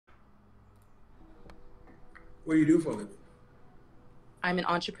What do you do for a living? I'm an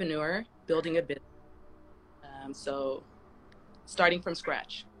entrepreneur building a business. So starting from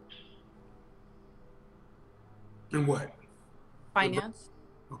scratch. And what? Finance.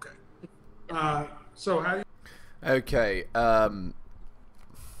 Okay. So how do you? Okay,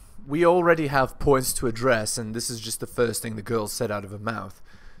 we already have points to address, and this is just the first thing the girl said out of her mouth.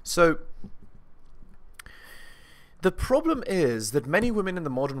 So, the problem is that many women in the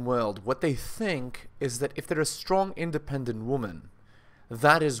modern world, what they think is that if they're a strong, independent woman,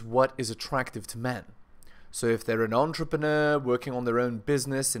 that is what is attractive to men. So if they're an entrepreneur working on their own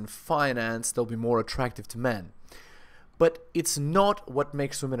business in finance, they'll be more attractive to men. But it's not what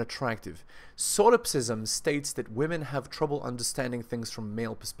makes women attractive. Solipsism states that women have trouble understanding things from a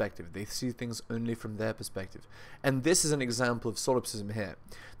male perspective. They see things only from their perspective. And this is an example of solipsism here.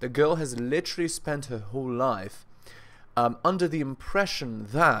 The girl has literally spent her whole life under the impression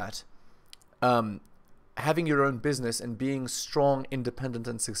that having your own business and being strong, independent,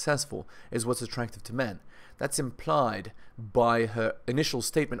 and successful is what's attractive to men. That's implied by her initial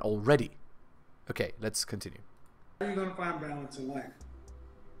statement already. Okay, let's continue. How are you going to find balance in life?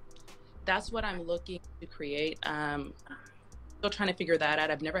 That's what I'm looking to create. Still trying to figure that out.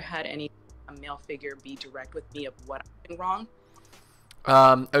 I've never had any male figure be direct with me of what I'm doing wrong.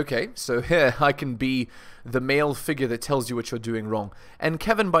 Okay, so here I can be the male figure that tells you what you're doing wrong. And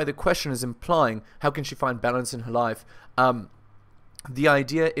Kevin, by the question, is implying how can she find balance in her life? The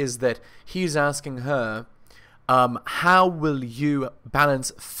idea is that he's asking her, how will you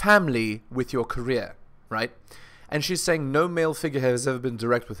balance family with your career, right? And she's saying no male figure has ever been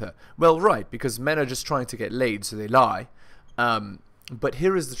direct with her. Well, right, because men are just trying to get laid, so they lie. But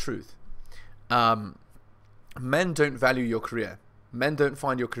here is the truth. Men don't value your career. Men don't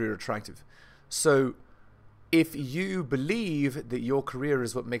find your career attractive. So if you believe that your career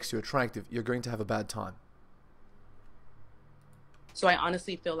is what makes you attractive, you're going to have a bad time. So I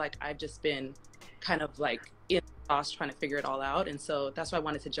honestly feel like I've just been kind of like in the sauce trying to figure it all out. And so that's why I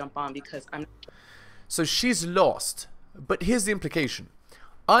wanted to jump on because I'm. So she's lost. But here's the implication.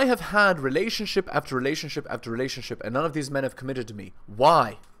 I have had relationship after relationship after relationship, and none of these men have committed to me.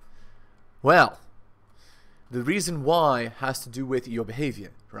 Why? Well, the reason why has to do with your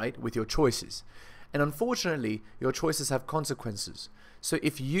behavior, right? With your choices. And unfortunately, your choices have consequences. So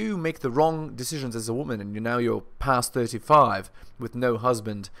if you make the wrong decisions as a woman and you're past 35 with no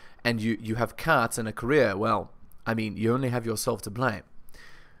husband and you have cats and a career, well, I mean, you only have yourself to blame.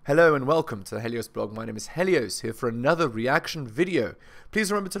 Hello and welcome to the Helios blog. My name is Helios, here for another reaction video.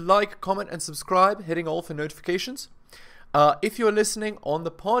 Please remember to like, comment, and subscribe, hitting all for notifications. If you're listening on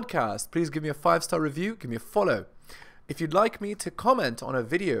the podcast, please give me a 5-star review, give me a follow. If you'd like me to comment on a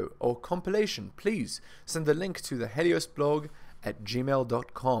video or compilation, please send the link to the Helios blog at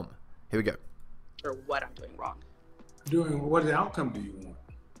gmail.com. Here we go. Sure what I'm doing wrong. What outcome do you want?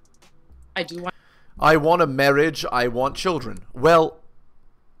 I do want. I want a marriage, I want children. Well,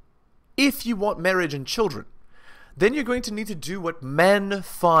 if you want marriage and children, then you're going to need to do what men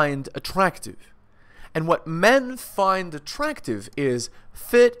find attractive. And what men find attractive is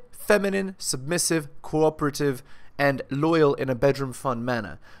fit, feminine, submissive, cooperative, and loyal in a bedroom fun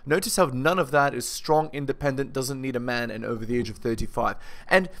manner. Notice how none of that is strong, independent, doesn't need a man, and over the age of 35.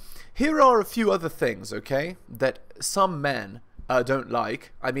 And here are a few other things, okay, that some men don't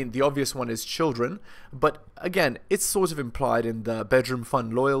like. I mean, the obvious one is children, but again, it's sort of implied in the bedroom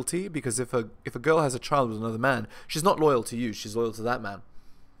fun loyalty, because if a girl has a child with another man, she's not loyal to you, she's loyal to that man.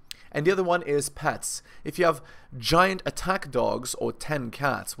 And the other one is pets. If you have giant attack dogs or 10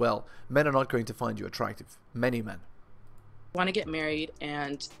 cats, well, men are not going to find you attractive. Many men. Want to get married,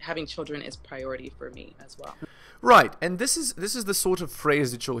 and having children is priority for me as well. Right, and this is the sort of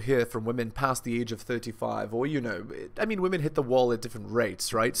phrase that you'll hear from women past the age of 35, or I mean, women hit the wall at different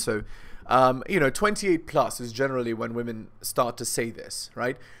rates, right? So, 28 plus is generally when women start to say this,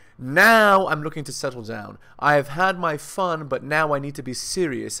 right? Now I'm looking to settle down. I have had my fun, but now I need to be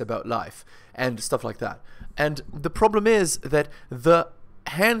serious about life and stuff like that. And the problem is that the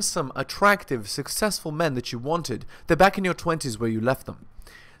handsome, attractive, successful men that you wanted, they're back in your 20s where you left them.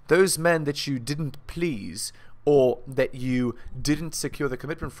 Those men that you didn't please or that you didn't secure the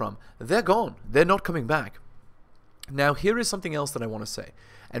commitment from, they're gone. They're not coming back. Now, here is something else that I want to say.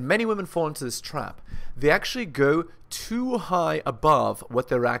 And many women fall into this trap. They actually go too high above what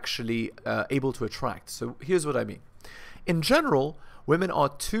they're actually able to attract. So here's what I mean. In general, women are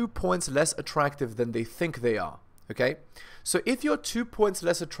 2 points less attractive than they think they are. Okay? So if you're 2 points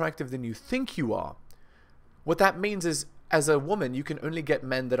less attractive than you think you are, what that means is, as a woman, you can only get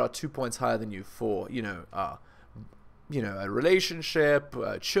men that are 2 points higher than you for, you know, a relationship,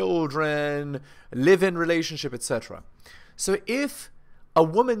 children, live-in relationship, etc. So if a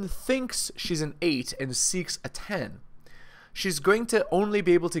woman thinks she's an 8 and seeks a 10, she's going to only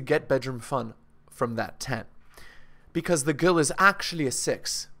be able to get bedroom fun from that 10. Because the girl is actually a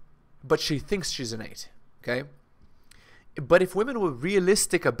 6, but she thinks she's an 8, okay? But if women were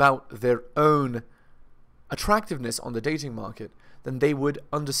realistic about their own attractiveness on the dating market, then they would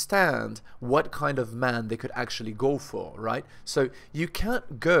understand what kind of man they could actually go for, right? So you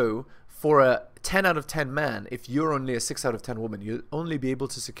can't go for a 10 out of 10 man if you're only a 6 out of 10 woman. You'll only be able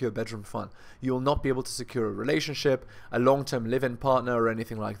to secure bedroom fun. You'll not be able to secure a relationship, a long-term live-in partner, or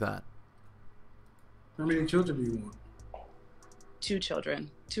anything like that. How many children do you want? 2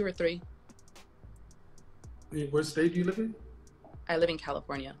 children, 2 or 3. What state do you live in? I live in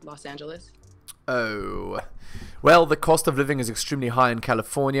California, Los Angeles. Oh, well, the cost of living is extremely high in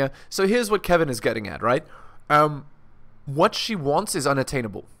California. So here's what Kevin is getting at, right? What she wants is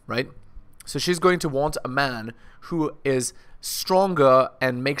unattainable, right? So she's going to want a man who is stronger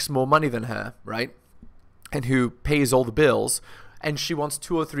and makes more money than her, right? And who pays all the bills. And she wants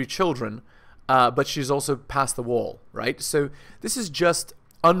 2 or 3 children, but she's also past the wall, right? So this is just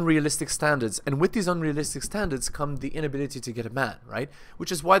unrealistic standards, and with these unrealistic standards come the inability to get a man, right?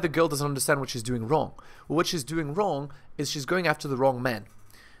 Which is why the girl doesn't understand what she's doing wrong. Well, what she's doing wrong is she's going after the wrong men.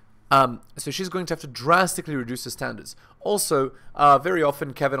 So she's going to have to drastically reduce the standards. Also, very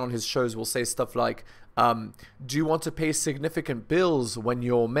often Kevin on his shows will say stuff like, do you want to pay significant bills when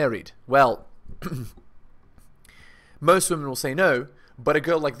you're married? Well, most women will say no, but a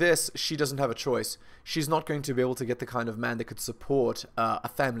girl like this, she doesn't have a choice. She's not going to be able to get the kind of man that could support a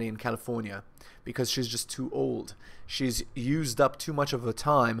family in California because she's just too old. She's used up too much of her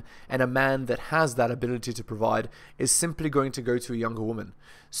time, and a man that has that ability to provide is simply going to go to a younger woman.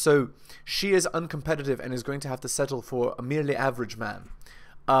 So she is uncompetitive and is going to have to settle for a merely average man.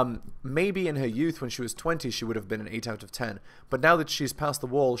 Maybe in her youth when she was 20 she would have been an 8 out of 10, but now that she's past the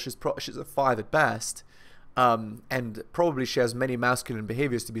wall, she's a 5 at best. And probably she has many masculine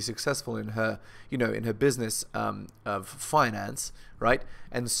behaviors to be successful in her, you know, in her business of finance, right?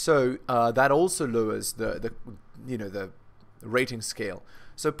 And so that also lowers the rating scale.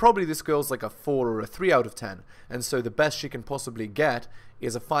 So probably this girl's like a 4 or a 3 out of 10, and so the best she can possibly get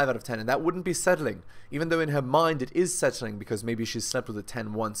is a 5 out of 10, and that wouldn't be settling, even though in her mind it is settling because maybe she's slept with a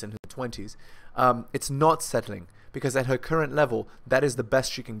 10 once in her 20s. It's not settling because at her current level, that is the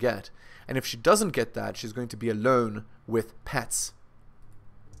best she can get. And if she doesn't get that, she's going to be alone with pets.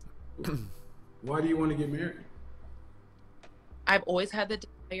 Why do you want to get married? I've always had the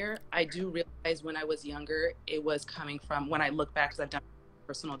desire. I do realize when I was younger, it was coming from, when I look back, because I've done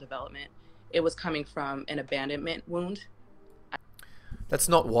personal development, it was coming from an abandonment wound. That's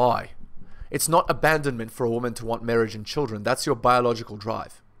not why. It's not abandonment for a woman to want marriage and children. That's your biological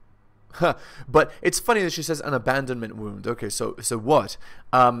drive. But it's funny that she says an abandonment wound. Okay, so what?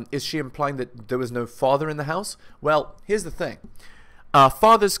 Is she implying that there was no father in the house? Well, here's the thing.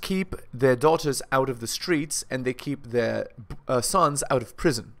 Fathers keep their daughters out of the streets and they keep their sons out of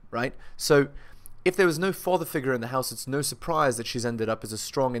prison, right? So if there was no father figure in the house, it's no surprise that she's ended up as a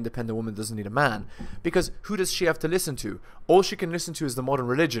strong, independent woman, doesn't need a man. Because who does she have to listen to? All she can listen to is the modern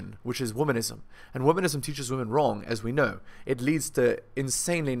religion, which is womanism. And womanism teaches women wrong, as we know. It leads to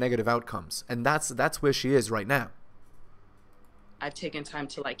insanely negative outcomes. And that's where she is right now. I've taken time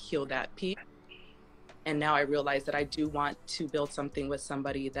to like heal that piece. And now I realize that I do want to build something with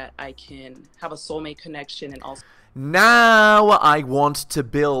somebody that I can have a soulmate connection and also... Now I want to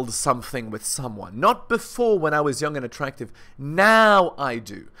build something with someone. Not before when I was young and attractive. Now I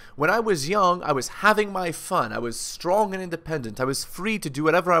do. When I was young, I was having my fun. I was strong and independent. I was free to do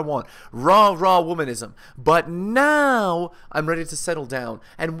whatever I want. Raw womanism. But now I'm ready to settle down.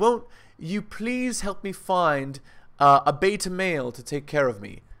 And won't you please help me find a beta male to take care of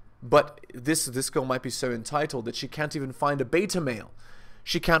me? But this girl might be so entitled that she can't even find a beta male.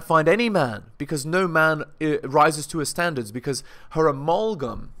 She can't find any man because no man rises to her standards because her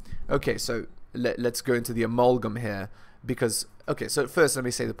amalgam... Okay, so let's go into the amalgam here because... Okay, so first let me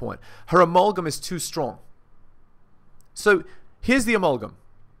say the point. Her amalgam is too strong. So here's the amalgam.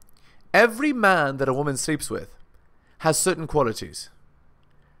 Every man that a woman sleeps with has certain qualities.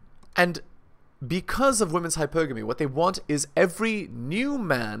 And because of women's hypergamy, what they want is every new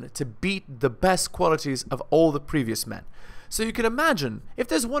man to beat the best qualities of all the previous men. So you can imagine, if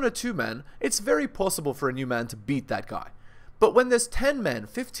there's 1 or 2 men, it's very possible for a new man to beat that guy. But when there's 10 men,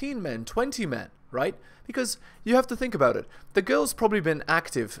 15 men, 20 men, right? Because you have to think about it. The girl's probably been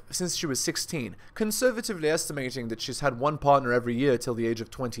active since she was 16, conservatively estimating that she's had 1 partner every year till the age of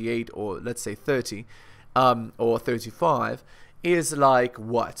 28 or let's say 30. or 35 is like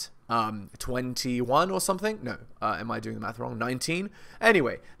what? 21 or something? No, am I doing the math wrong? 19?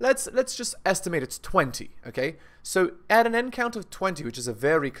 Anyway, let's just estimate it's 20, okay? So at an end count of 20, which is a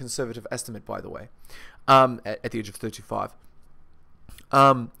very conservative estimate, by the way, at the age of 35,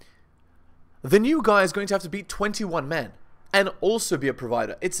 the new guy is going to have to beat 21 men and also be a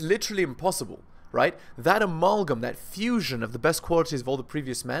provider. It's literally impossible, right? That amalgam, that fusion of the best qualities of all the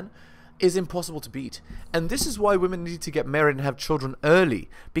previous men is impossible to beat. And this is why women need to get married and have children early,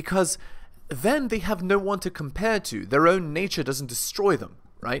 because then they have no one to compare to. Their own nature doesn't destroy them,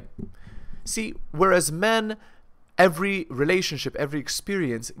 right? See, whereas men, every relationship, every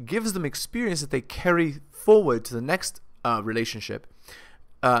experience gives them experience that they carry forward to the next relationship.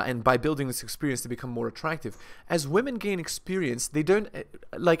 And by building this experience, they become more attractive. As women gain experience, they don't,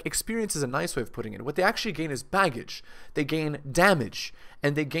 like, experience is a nice way of putting it. What they actually gain is baggage. They gain damage,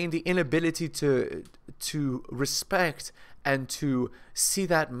 and they gain the inability to respect and to see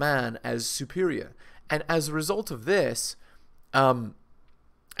that man as superior. And as a result of this,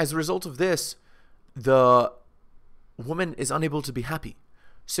 the woman is unable to be happy.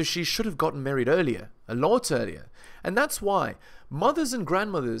 So she should have gotten married earlier, a lot earlier. And that's why mothers and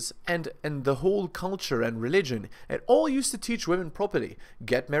grandmothers and the whole culture and religion, it all used to teach women properly.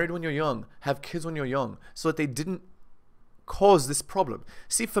 Get married when you're young, have kids when you're young, so that they didn't cause this problem.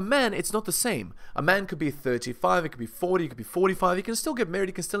 See, for men, it's not the same. A man could be 35, it could be 40, it could be 45, he can still get married,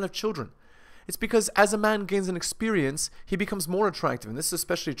 he can still have children. It's because as a man gains an experience, he becomes more attractive. And this is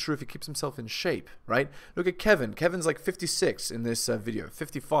especially true if he keeps himself in shape, right? Look at Kevin. Kevin's like 56 in this video,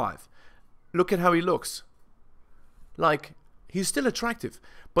 55. Look at how he looks. Like, he's still attractive.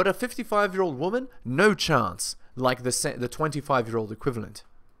 But a 55-year-old woman, no chance. Like the 25-year-old equivalent.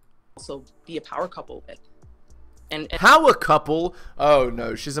 Also be a power couple with. And Power couple? Oh,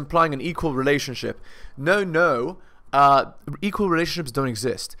 no. She's implying an equal relationship. No. Equal relationships don't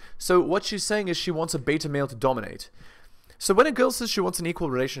exist. So what she's saying is she wants a beta male to dominate. So when a girl says she wants an equal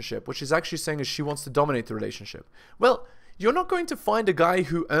relationship, what she's actually saying is she wants to dominate the relationship. Well, you're not going to find a guy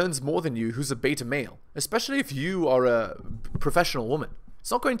who earns more than you who's a beta male, especially if you are a professional woman.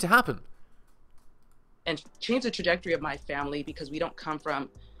 It's not going to happen. And change the trajectory of my family, because we don't come from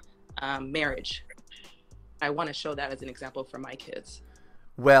marriage. I want to show that as an example for my kids.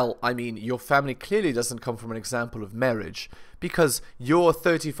 Well, I mean, your family clearly doesn't come from an example of marriage, because you're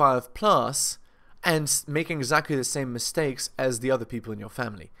 35 plus and making exactly the same mistakes as the other people in your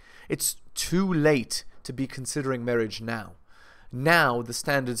family. It's too late to be considering marriage now. Now the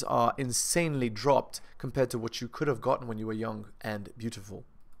standards are insanely dropped compared to what you could have gotten when you were young and beautiful.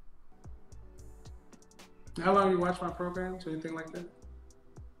 How long you watch my programs or anything like that?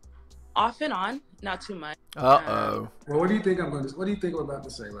 Off and on, not too much. Uh-oh. Well, what do you think I'm about to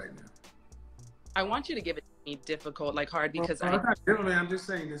say right now? I want you to give it to me difficult, like hard, because I'm just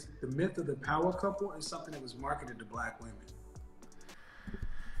saying this: the myth of the power couple is something that was marketed to black women.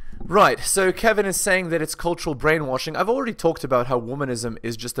 Right, so Kevin is saying that it's cultural brainwashing. I've already talked about how womanism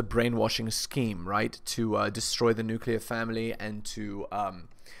is just a brainwashing scheme, right? To destroy the nuclear family and to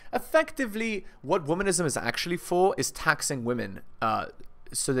effectively, what womanism is actually for is taxing women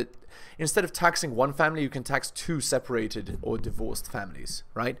so that instead of taxing one family, you can tax two separated or divorced families,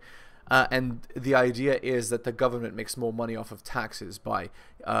 right? And the idea is that the government makes more money off of taxes by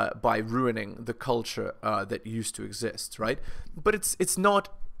ruining the culture that used to exist, right? But it's not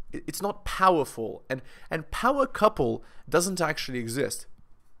powerful, and power couple doesn't actually exist.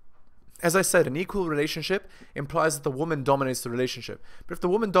 As I said, an equal relationship implies that the woman dominates the relationship. But if the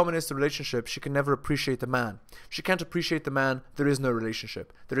woman dominates the relationship, she can never appreciate the man. If she can't appreciate the man, there is no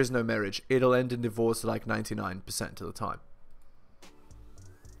relationship. There is no marriage. It'll end in divorce like 99% of the time.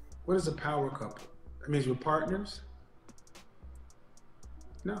 What is a power couple? That means we're partners?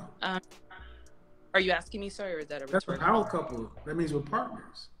 No. Are you asking me, sorry, or is that a That's a rhetorical? power couple. That means we're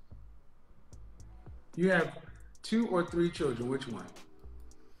partners. You have 2 or 3 children. Which one?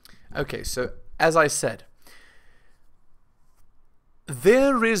 Okay, so as I said,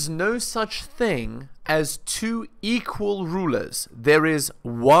 there is no such thing as 2 equal rulers. There is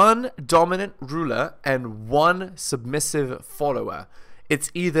one dominant ruler and one submissive follower.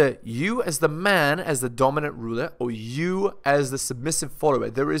 It's either you as the man, as the dominant ruler, or you as the submissive follower.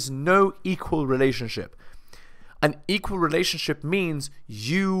 There is no equal relationship. An equal relationship means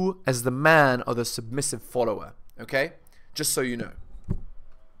you as the man or the submissive follower. Okay? Just so you know.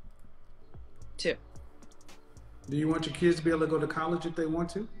 2. Do you want your kids to be able to go to college if they want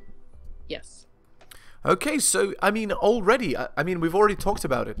to? Yes. Okay, so, I mean, already, I mean, we've already talked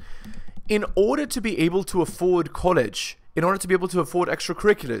about it. in order to be able to afford college, in order to be able to afford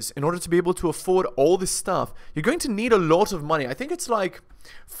extracurriculars, in order to be able to afford all this stuff, you're going to need a lot of money. I think it's like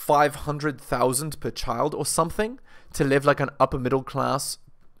 500,000 per child or something to live like an upper middle class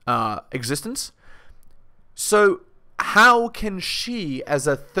existence. So how can she, as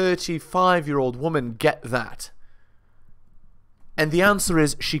a 35-year-old woman, get that? And the answer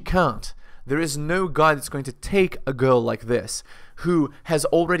is she can't. There is no guy that's going to take a girl like this, who has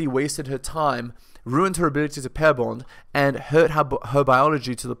already wasted her time, ruined her ability to pair bond, and hurt her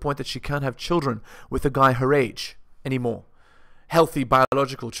biology to the point that she can't have children with a guy her age anymore. Healthy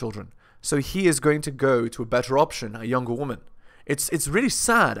biological children. So he is going to go to a better option, a younger woman. It's really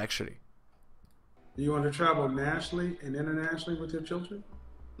sad, actually. Do you want to travel nationally and internationally with your children?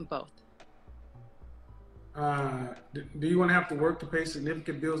 Both. Do you want to have to work to pay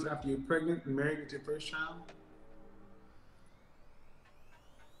significant bills after you're pregnant and married with your first child?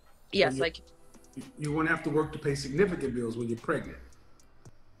 Yes, you want to have to work to pay significant bills when you're pregnant.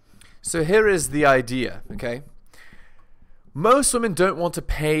 So here is the idea, okay? Most women don't want to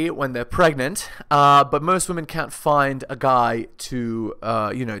pay when they're pregnant, but most women can't find a guy to,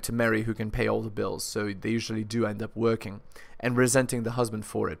 to marry who can pay all the bills. So they usually do end up working and resenting the husband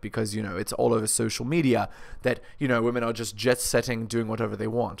for it because, it's all over social media that, women are just jet-setting, doing whatever they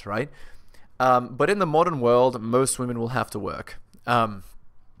want, right? But in the modern world, most women will have to work.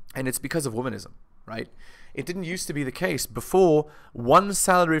 And it's because of womanism, right? It didn't used to be the case. Before, one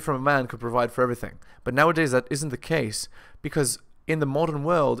salary from a man could provide for everything. But nowadays, that isn't the case because in the modern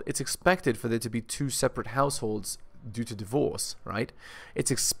world, it's expected for there to be two separate households due to divorce, right? It's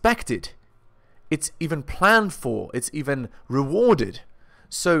expected. It's even planned for. It's even rewarded.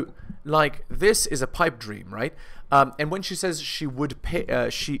 So, like, this is a pipe dream, right? And when she says she would pay,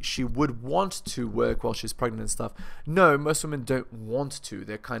 she would want to work while she's pregnant and stuff. No, most women don't want to.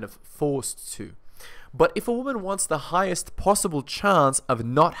 They're kind of forced to. But if a woman wants the highest possible chance of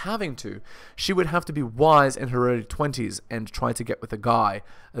not having to, she would have to be wise in her early 20s and try to get with a guy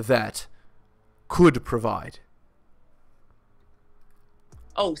that could provide.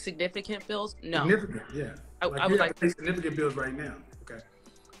 Oh, significant bills? No. Significant, yeah. I you would have to pay significant bills right now. Okay.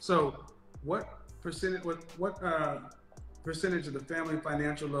 So what percentage of the family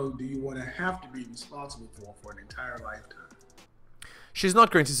financial load do you want to have to be responsible for an entire lifetime? She's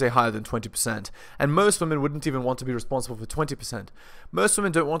not going to say higher than 20%, and most women wouldn't even want to be responsible for 20%. Most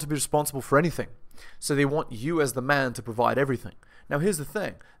women don't want to be responsible for anything, so they want you as the man to provide everything. Now here's the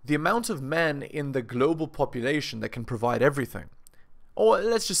thing, the amount of men in the global population that can provide everything, or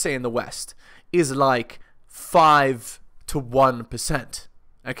let's just say in the West, is like 5 to 1%,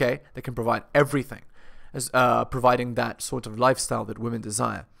 okay, that can provide everything, as providing that sort of lifestyle that women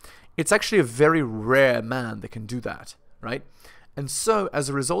desire. It's actually a very rare man that can do that, right? And so, as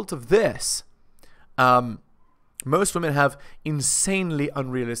a result of this, most women have insanely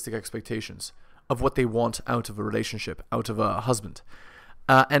unrealistic expectations of what they want out of a relationship, out of a husband.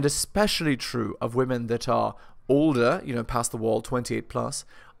 And especially true of women that are older, past the wall, 28 plus,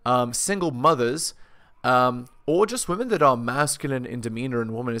 single mothers, or just women that are masculine in demeanor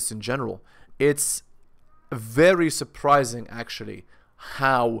and womanist in general. It's very surprising, actually,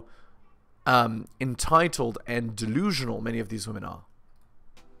 how entitled and delusional many of these women are.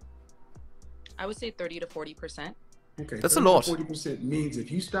 I would say 30 to 40%. Okay, that's a lot. 40% means if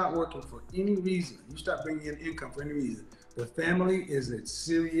you stop working for any reason, you stop bringing in income for any reason, the family is at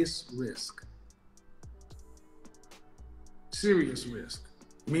serious risk. Serious risk,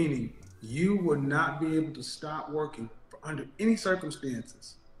 meaning you will not be able to stop working under any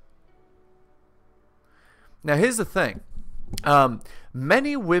circumstances. Now, here's the thing.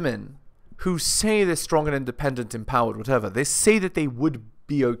 Many women who say they're strong and independent, empowered, whatever, they say that they would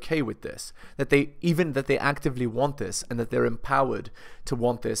be okay with this, that they actively want this, and that they're empowered to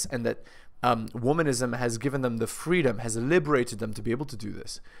want this, and that womanism has given them the freedom, has liberated them to be able to do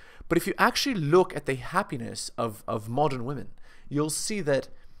this. But if you actually look at the happiness of modern women, you'll see that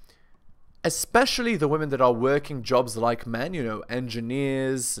especially the women that are working jobs like men,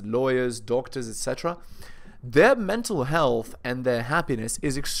 engineers, lawyers, doctors, etc., their mental health and their happiness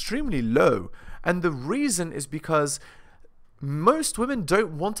is extremely low. And the reason is because most women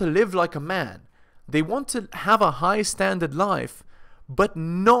don't want to live like a man. They want to have a high standard life, but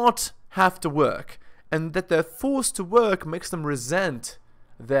not have to work. And that they're forced to work makes them resent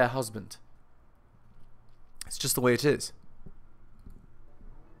their husband. It's just the way it is.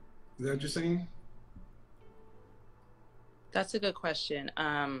 Is that what you're saying? That's a good question.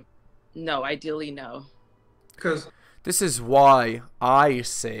 No, ideally no. Because This is why I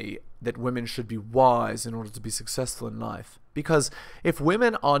say that women should be wise in order to be successful in life. Because if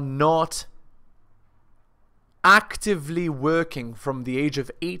women are not actively working from the age of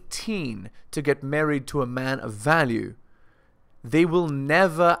 18 to get married to a man of value, they will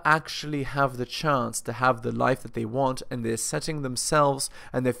never actually have the chance to have the life that they want, and they're setting themselves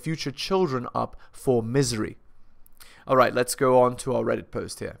and their future children up for misery. All right, let's go on to our Reddit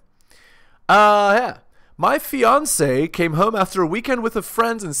post here. Yeah. My fiance came home after a weekend with her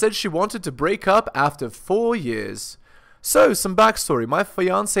friends and said she wanted to break up after 4 years. So, some backstory. My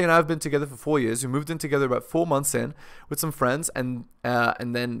fiance and I have been together for 4 years. We moved in together about 4 months in with some friends, and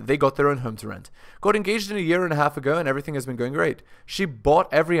then they got their own home to rent. Got engaged in a year and a half ago, and everything has been going great. She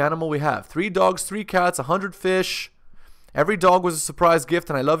bought every animal we have. 3 dogs, 3 cats, 100 fish. Every dog was a surprise gift,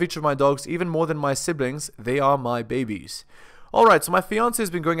 and I love each of my dogs even more than my siblings. They are my babies. Alright, so my fiance has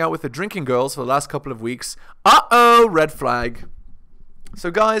been going out with the drinking girls for the last couple of weeks. Uh-oh, red flag.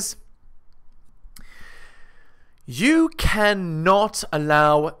 So guys, you cannot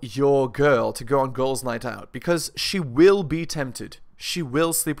allow your girl to go on girls' night out because she will be tempted. She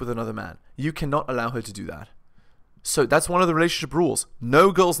will sleep with another man. You cannot allow her to do that. So that's one of the relationship rules.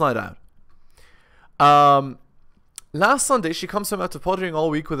 No girls' night out. Last Sunday, she comes home after partying all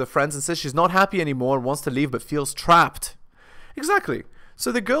week with her friends and says she's not happy anymore and wants to leave but feels trapped. Exactly. So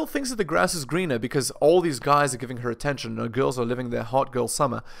the girl thinks that the grass is greener because all these guys are giving her attention and her girls are living their hot girl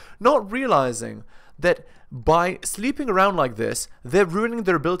summer, not realizing that by sleeping around like this, they're ruining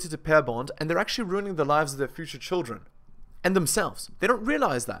their ability to pair bond, and they're actually ruining the lives of their future children and themselves. They don't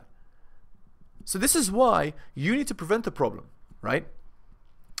realize that. So this is why you need to prevent the problem, right?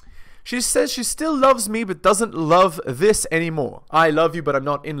 She says she still loves me but doesn't love this anymore. I love you but I'm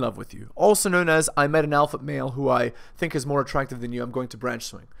not in love with you. Also known as I met an alpha male who I think is more attractive than you. I'm going to branch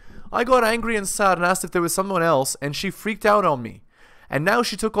swing. I got angry and sad and asked if there was someone else, and she freaked out on me. And now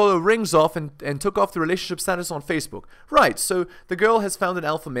she took all her rings off and took off the relationship status on Facebook. Right, so the girl has found an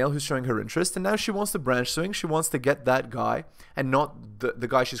alpha male who's showing her interest, and now she wants to branch swing. She wants to get that guy and not the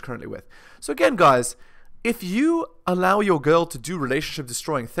guy she's currently with. So again, guys, if you allow your girl to do relationship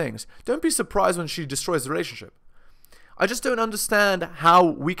destroying things, don't be surprised when she destroys the relationship. I just don't understand how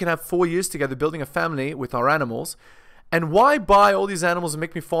we can have 4 years together building a family with our animals. And why buy all these animals and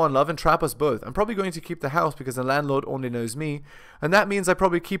make me fall in love and trap us both? I'm probably going to keep the house because the landlord only knows me. And that means I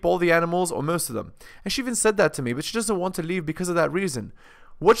probably keep all the animals or most of them. And she even said that to me, but she doesn't want to leave because of that reason.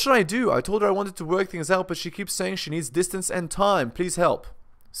 What should I do? I told her I wanted to work things out, but she keeps saying she needs distance and time. Please help.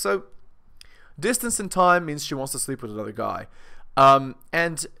 So, distance and time means she wants to sleep with another guy.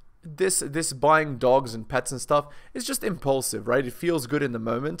 And this buying dogs and pets and stuff is just impulsive, right? It feels good in the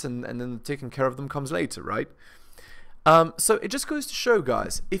moment, and then taking care of them comes later, right? So it just goes to show,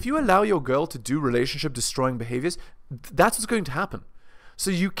 guys, if you allow your girl to do relationship destroying behaviors, that's what's going to happen. So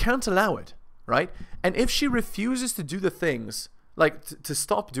you can't allow it, right? And if she refuses to do the things, like to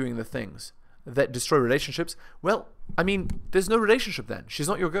stop doing the things that destroy relationships, well, I mean, there's no relationship then. She's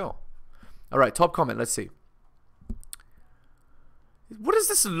not your girl. All right, top comment, let's see. What is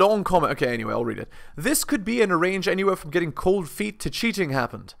this long comment? Okay, anyway, I'll read it. This could be in a range anywhere from getting cold feet to cheating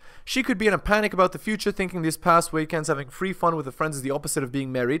happened. She could be in a panic about the future, thinking these past weekends having free fun with her friends is the opposite of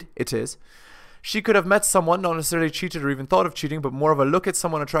being married. It is. She could have met someone, not necessarily cheated or even thought of cheating, but more of a look at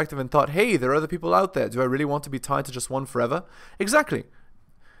someone attractive and thought, hey, there are other people out there. Do I really want to be tied to just one forever? Exactly.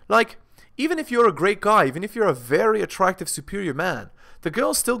 Like, even if you're a great guy, even if you're a very attractive, superior man, the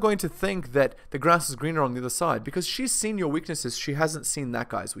girl's still going to think that the grass is greener on the other side because she's seen your weaknesses. She hasn't seen that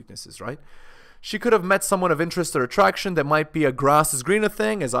guy's weaknesses, right? She could have met someone of interest or attraction that might be a grass is greener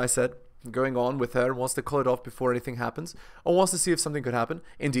thing, as I said, going on with her, wants to call it off before anything happens, or wants to see if something could happen.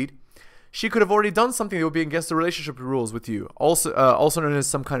 Indeed. She could have already done something that would be against the relationship rules with you, also known as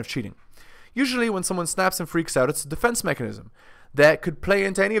some kind of cheating. Usually when someone snaps and freaks out, it's a defense mechanism that could play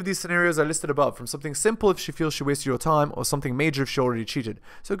into any of these scenarios I listed above, from something simple if she feels she wasted your time, or something major if she already cheated.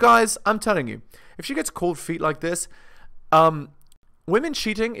 So guys, I'm telling you, if she gets cold feet like this, women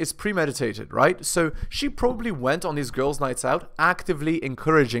cheating is premeditated, right? So she probably went on these girls' nights out actively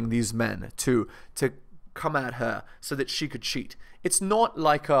encouraging these men to come at her so that she could cheat. It's not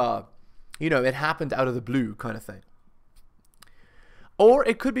like it happened out of the blue kind of thing. Or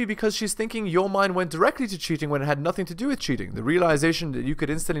it could be because she's thinking your mind went directly to cheating when it had nothing to do with cheating. The realization that you could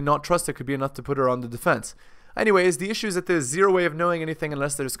instantly not trust her could be enough to put her on the defense. Anyways, the issue is that there's zero way of knowing anything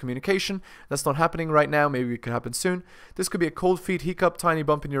unless there's communication. That's not happening right now. Maybe it could happen soon. This could be a cold feet, hiccup, tiny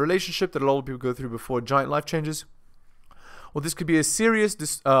bump in your relationship that a lot of people go through before giant life changes. Or this could be a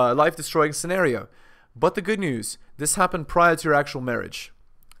serious life-destroying scenario. But the good news, this happened prior to your actual marriage.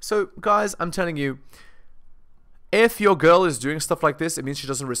 So, guys, I'm telling you, If your girl is doing stuff like this, it means she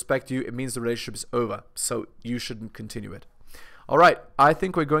doesn't respect you. It means the relationship is over. So you shouldn't continue it. All right, I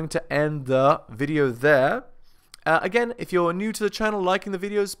think we're going to end the video there. Again, if you're new to the channel, liking the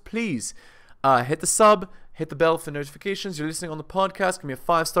videos, please hit the sub, hit the bell for notifications. You're listening on the podcast, give me a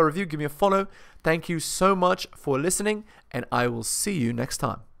 5-star review, give me a follow. Thank you so much for listening, and I will see you next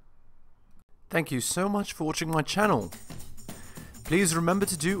time. Thank you so much for watching my channel. Please remember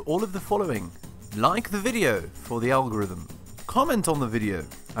to do all of the following. Like the video for the algorithm. Comment on the video.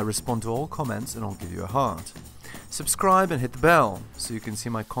 I respond to all comments and I'll give you a heart. Subscribe and hit the bell so you can see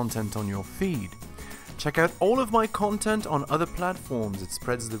my content on your feed. Check out all of my content on other platforms. It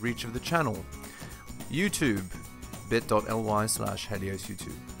spreads the reach of the channel. YouTube, bit.ly/Helios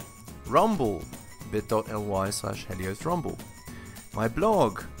YouTube. Rumble, bit.ly/Helios Rumble. My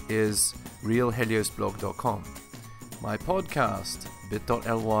blog is realheliosblog.com. My podcast,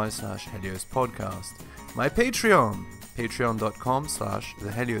 bit.ly/Helios Podcast. My Patreon,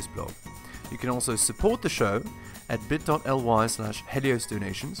 patreon.com/The Helios Blog. You can also support the show at bit.ly/Helios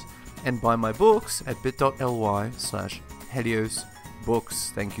Donations and buy my books at bit.ly/Helios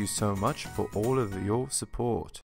Books. Thank you so much for all of your support.